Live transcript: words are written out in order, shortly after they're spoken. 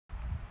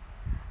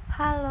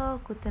Hallo,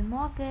 guten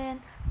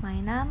Morgen.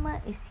 Mein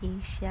Name ist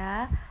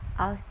Yeisha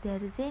aus der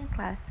 10.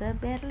 Klasse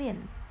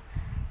Berlin.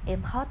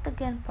 Im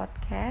heutigen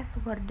Podcast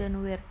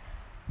werden wir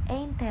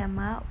ein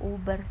Thema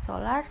über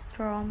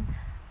Solarstrom,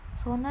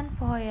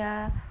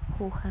 Sonnenfeuer,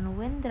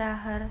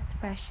 Höhenwindräder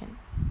sprechen.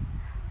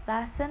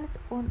 Lassen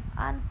uns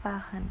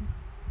anfangen.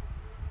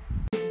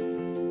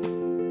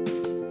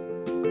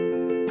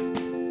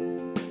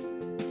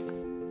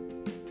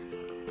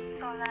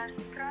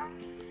 Solarstrom,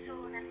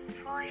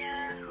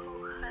 Sonnenfeuer,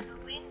 Höhenwindräder.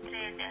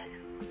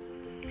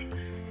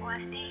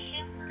 Was die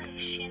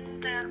himmlischen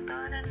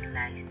Reaktoren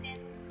leisten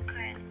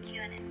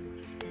können,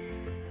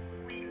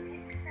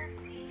 wenigstens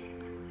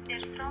der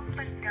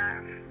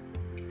Strombedarf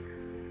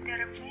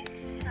der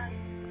Menschheit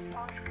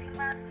aus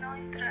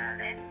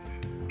klimaneutralen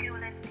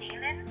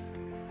Kühlungsstilen.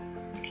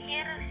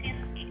 Hier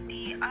sind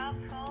die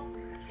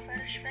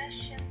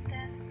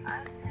abfallversprechenden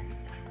Arten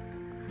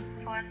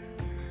von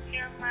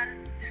Hilmar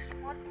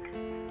Smut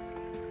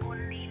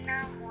und Lina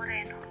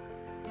Moreno.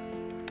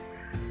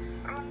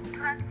 Rund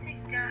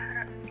 20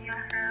 Jahre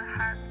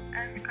hat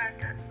es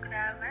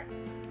gedauert,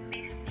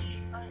 bis die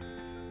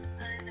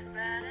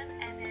erneuerbare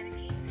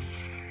Energie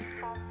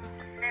vom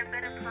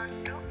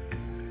Nebenprodukt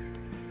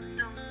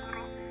zum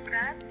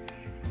Rückgrat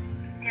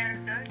der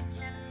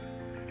deutschen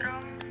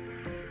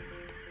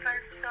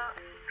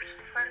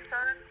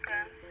Stromversorgung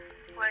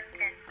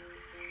wurden.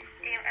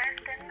 Im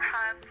ersten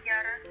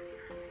Halbjahr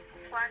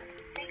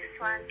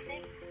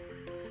 2020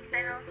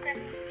 stellten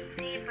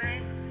sie bei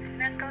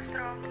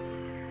Nettostrom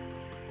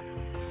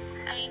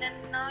einen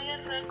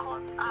neuen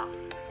Rekord auf.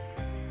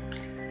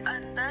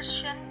 An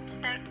deutschen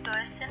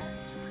Steckdosen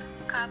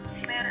kam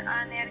mehr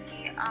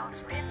Energie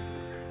aus Wind,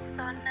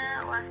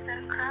 Sonne,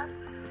 Wasserkraft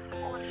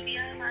und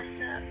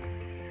Biomasse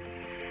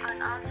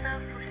als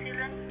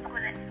fossilen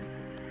Kohlen.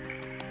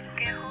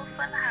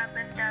 Geholfen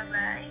haben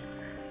dabei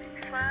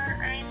zwar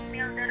ein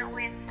milder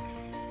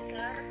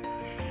Winter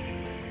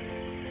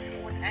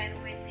und ein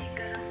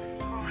windiger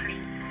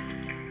Frühling,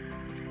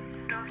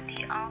 doch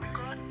die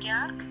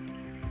Aufgabe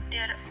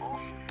der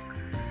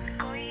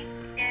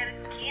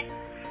Energien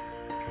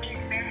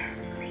ist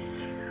beachtlich.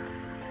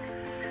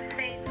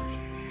 Seit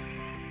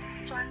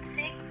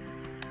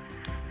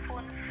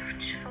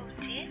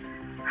 2050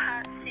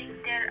 hat sich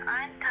der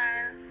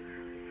Anteil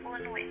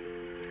von Wind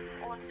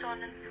und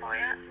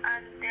Sonnenfeuer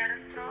an der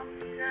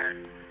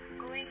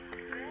Stromversorgung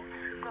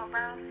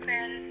global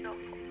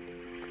verdoppelt.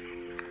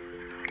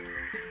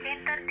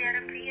 Hinter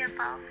der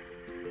Vielfalt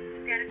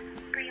der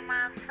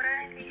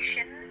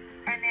klimafreundlichen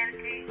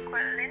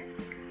Energiequellen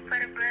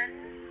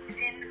verbunden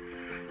sind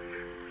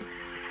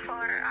vor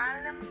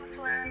allem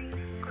zwei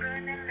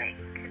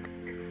grundlegende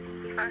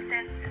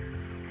Prozesse.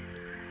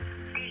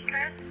 Die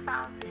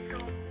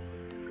Gasspaltung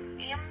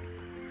im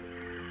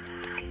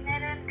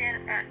Inneren der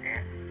Erde,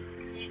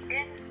 die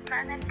den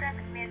Planeten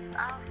mit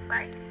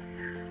aufweist,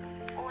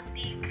 und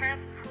die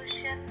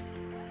Kernfusion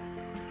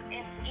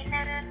im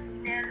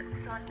Inneren der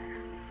Sonne,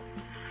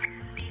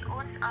 die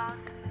uns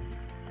aus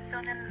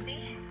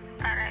Sonnenlicht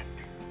erreicht.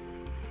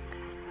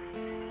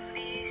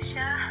 Die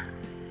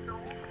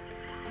Schaffung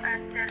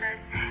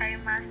unseres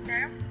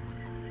Heimatsterms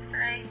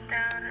reicht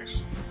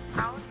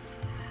aus,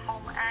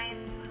 um ein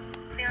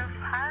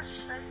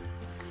Vielfaches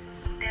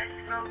des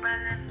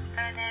globalen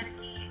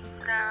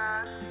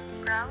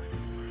Energieverbrauchs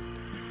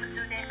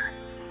zu decken.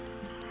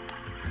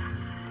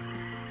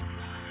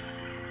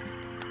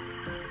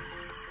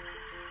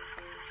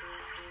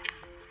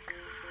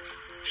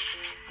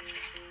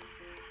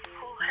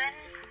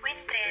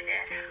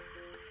 Höhenwindräder.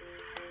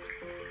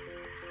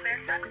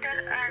 Besonder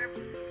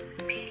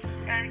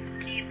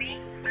ergiebig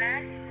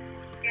bläst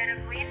der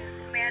Wind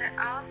mehr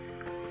als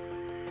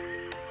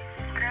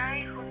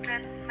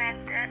 300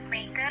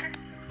 Meter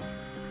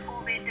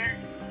über der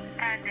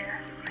Erde,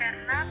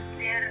 fernab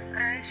der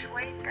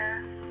Reichweite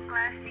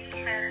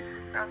klassischer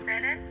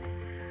Rotoren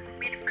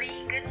mit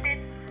fliegenden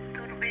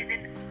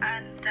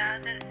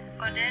Turbinenanlagen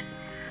oder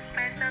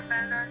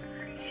Wasserballonen,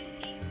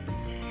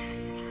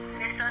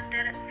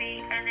 besonders wie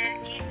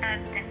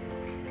Energiearten.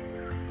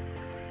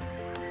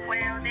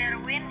 Weil der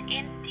Wind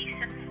in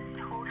diesen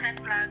hohen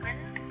Lagen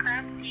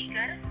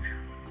kräftiger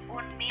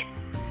und mit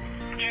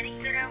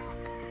geringerem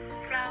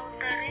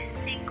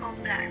Flauterisiko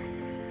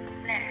bläst.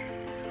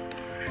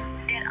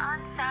 Der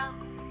Anzahl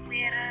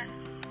wäre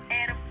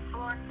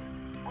Airborne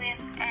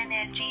Wind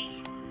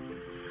Energy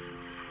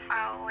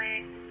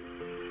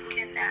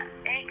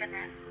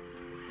eigenen.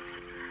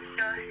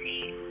 Doch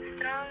die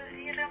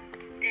Steuerung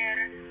der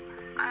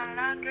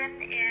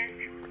Anlagen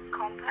ist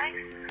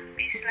komplex.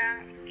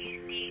 Bislang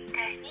ist die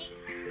Technik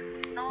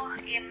noch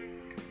im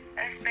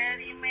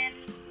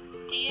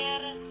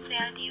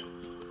Experimentierstadium.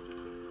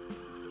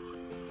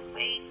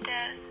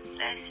 Weiter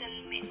lesen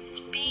mit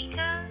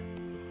Speaker.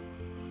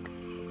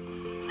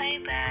 Bye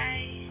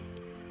bye.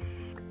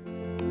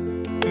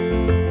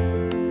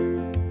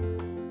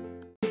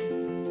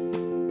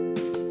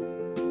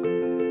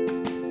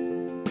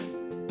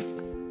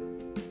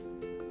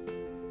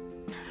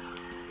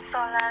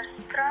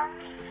 Solarstrom,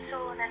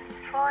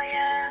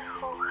 Sonnenfeuer,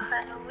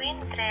 Höhenwindräder.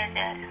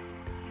 Höhenwindräder,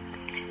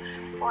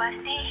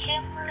 was die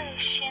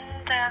himmlischen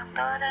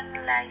Reaktoren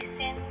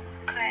leisten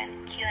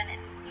können.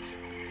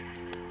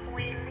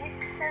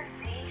 Willen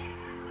sie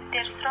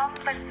der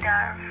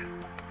Strombedarf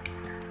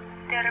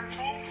der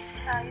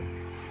Menschheit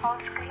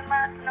aus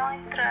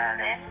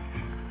klimaneutralen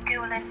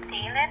Quellen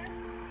stillen.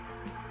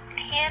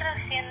 Hier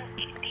sind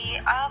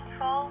die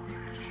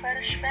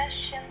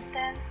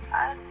abfallversprechenden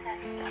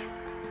Ansätze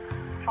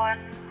von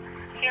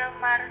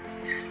Hilmar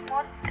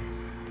Smuth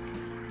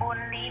und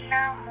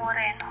Lina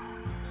Moreno.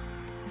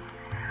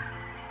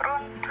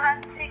 Rund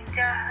 20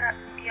 Jahre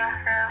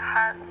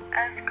hat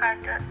es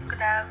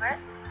gedauert,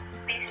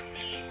 bis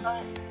die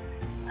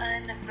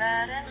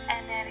erneuerbare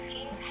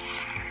Energie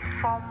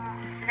vom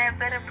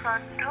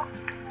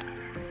Nebenprodukt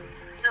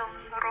zum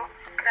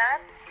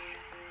Rückgrat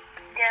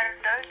der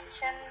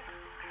deutschen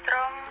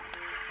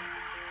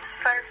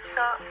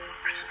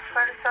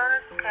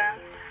Stromversorgung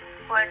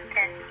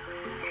wurden.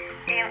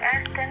 Im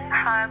ersten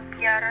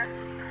Halbjahr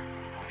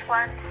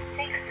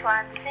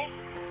 2020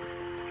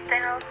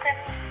 stellten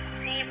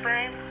sie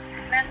beim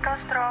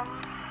Nettostrom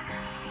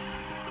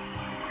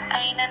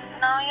einen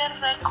neuen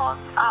Rekord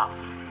auf.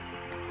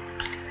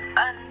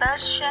 An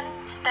deutschen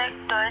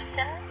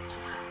Steckdosen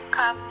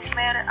kam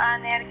mehr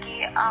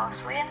Energie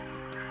aus Wind,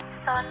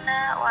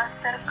 Sonne,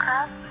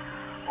 Wasserkraft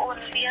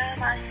und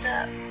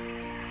Biomasse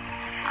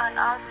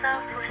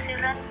außer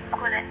fossilen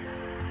Kohlen.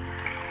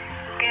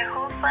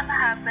 Geholfen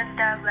haben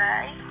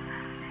dabei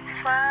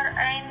zwar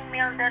ein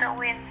milder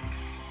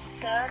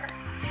Winter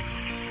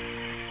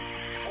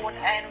und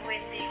ein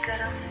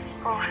windiger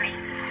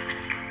Frühling,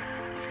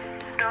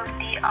 doch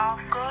die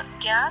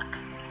Aufgabe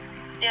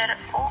der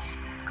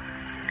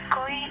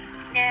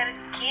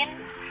Ökoenergien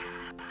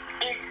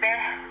ist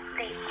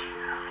beachtlich.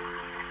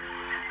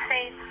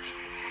 Seit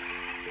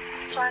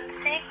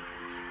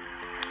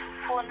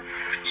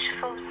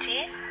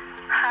 2050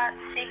 hat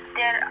sich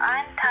der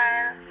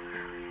Anteil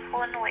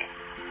von Wind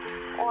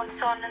und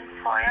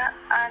Sonnenfeuer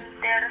an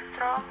der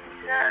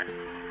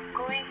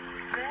Stromerzeugung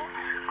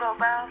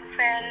global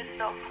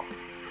verdoppelt.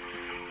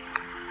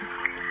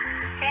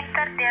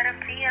 Hinter der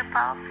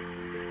Vielfalt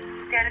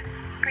der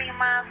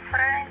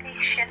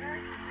klimafreundlichen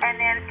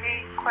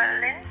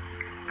Energiequellen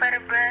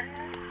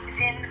verbunden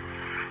sind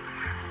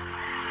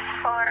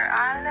vor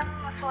allem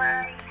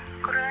zwei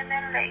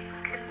grundlegende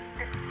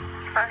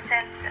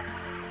Prozesse.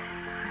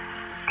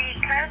 Die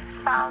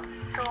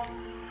Kernspaltung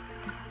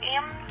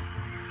im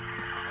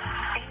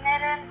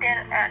Inneren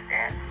der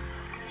Erde,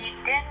 die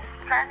den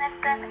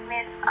Planeten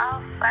mit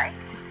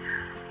aufweist,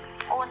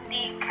 und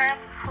die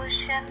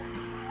Kernfusion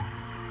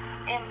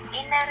im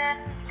Inneren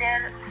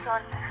der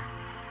Sonne,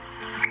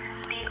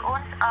 die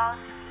uns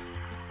aus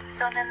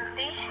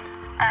Sonnenlicht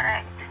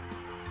erreicht.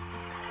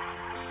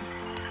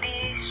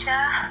 Die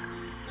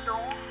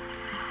Schaltung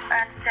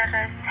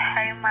unseres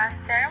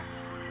Heimatsterns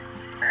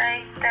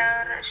reicht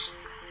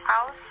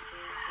aus,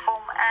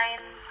 um ein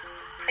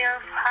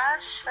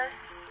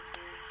Vielfaches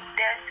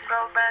des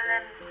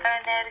globalen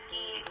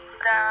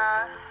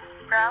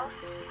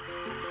Energieverbrauchs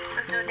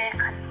zu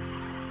decken.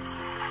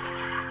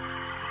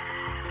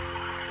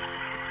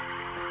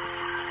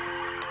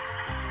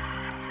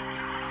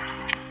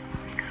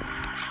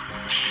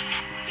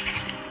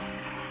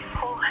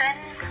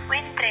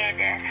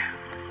 Höhenwindräder.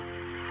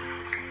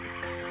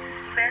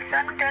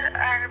 Besonders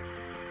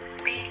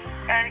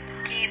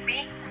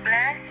ergiebig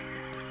bläst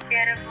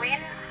der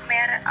Wind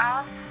mehr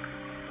als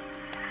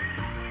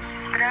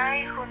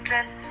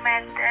 300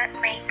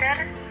 Meter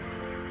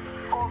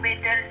über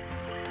der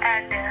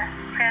Erde,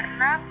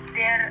 fernab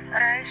der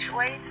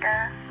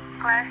Reichweite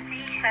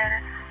klassischer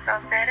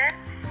Rotoren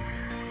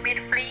mit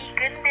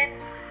fliegenden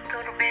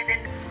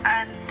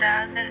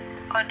Turbinenanlagen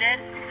oder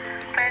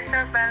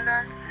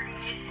Wasserballons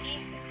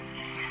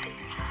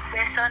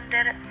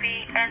besonders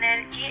viel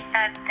Energie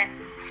ernten.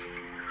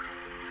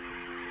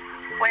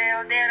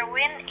 Weil der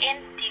Wind in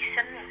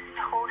diesen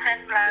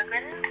hohen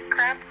Lagen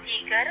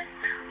kräftiger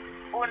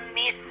und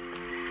mit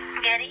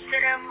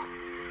geringerem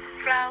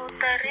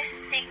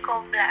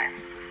Flauterisiko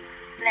bläst.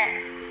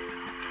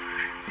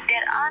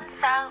 Der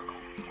Anzahl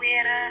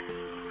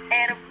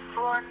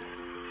airborne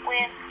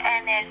wind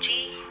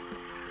energy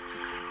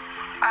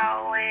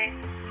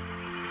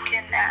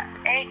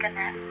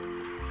eigenen.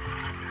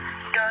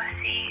 Doch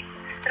die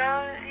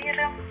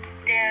Steuerung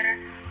der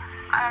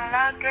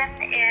Anlagen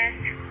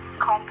ist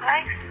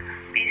komplex.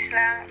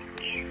 Bislang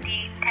ist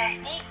die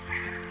Technik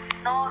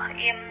noch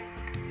im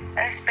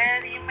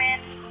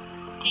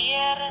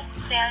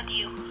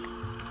Experimentierstadium.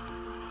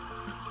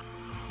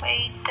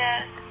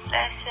 Weiter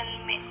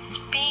lesen mit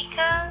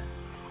Speaker.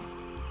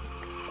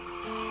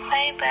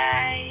 Bye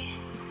bye.